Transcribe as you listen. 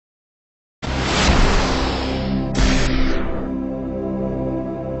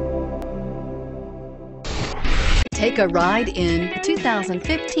Take a ride in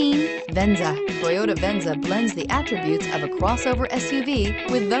 2015 Venza. Toyota Venza blends the attributes of a crossover SUV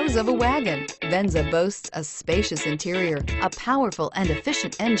with those of a wagon. Venza boasts a spacious interior, a powerful and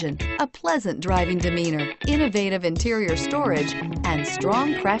efficient engine, a pleasant driving demeanor, innovative interior storage, and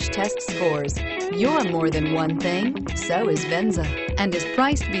strong crash test scores. You're more than one thing, so is Venza, and is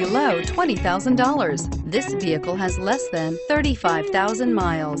priced below $20,000. This vehicle has less than 35,000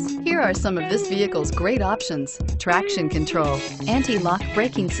 miles. Here are some of this vehicle's great options: traction control, anti-lock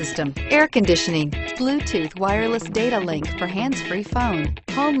braking system, air conditioning, Bluetooth wireless data link for hands-free phone,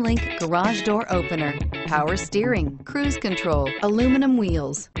 home link garage door opener, power steering, cruise control, aluminum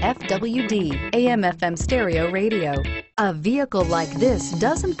wheels, FWD, AM/FM stereo radio. A vehicle like this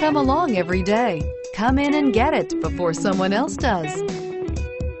doesn't come along every day. Come in and get it before someone else does.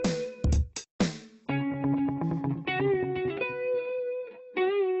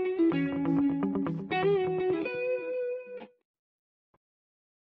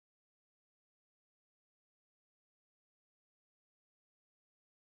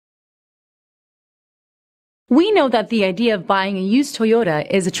 We know that the idea of buying a used Toyota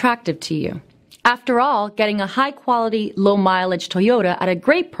is attractive to you. After all, getting a high-quality, low-mileage Toyota at a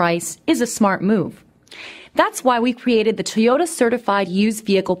great price is a smart move. That's why we created the Toyota Certified Used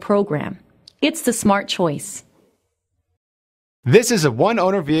Vehicle Program. It's the smart choice. This is a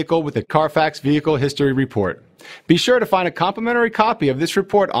one-owner vehicle with a CARFAX Vehicle History Report. Be sure to find a complimentary copy of this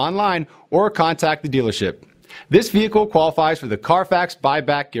report online or contact the dealership. This vehicle qualifies for the CARFAX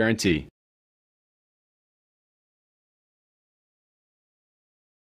Buyback Guarantee.